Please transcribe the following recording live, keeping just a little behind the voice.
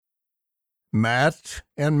Matt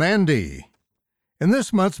and Mandy. In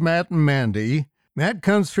this month's Matt and Mandy, Matt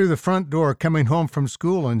comes through the front door coming home from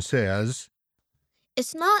school and says,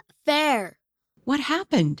 "It's not fair. What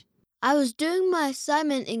happened? I was doing my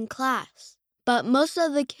assignment in class, but most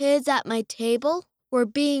of the kids at my table were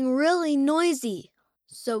being really noisy,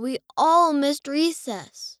 so we all missed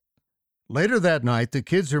recess." Later that night, the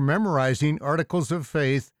kids are memorizing Articles of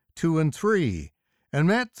Faith 2 and 3, and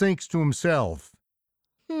Matt thinks to himself,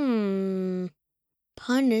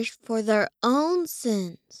 Punished for their own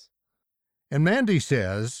sins. And Mandy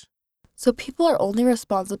says, So people are only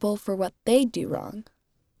responsible for what they do wrong.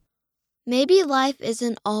 Maybe life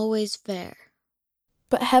isn't always fair.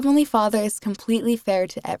 But Heavenly Father is completely fair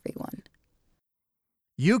to everyone.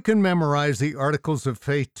 You can memorize the Articles of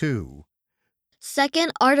Faith too.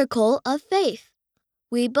 Second article of faith.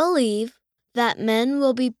 We believe that men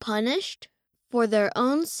will be punished for their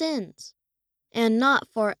own sins and not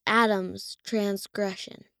for Adam's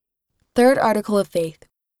transgression. Third article of faith.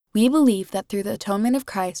 We believe that through the atonement of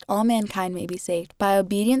Christ, all mankind may be saved by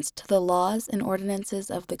obedience to the laws and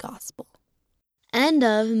ordinances of the gospel. End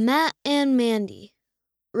of Matt and Mandy.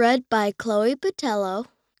 Read by Chloe Patello,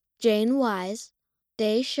 Jane Wise,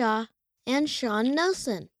 Day Shaw, and Sean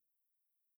Nelson.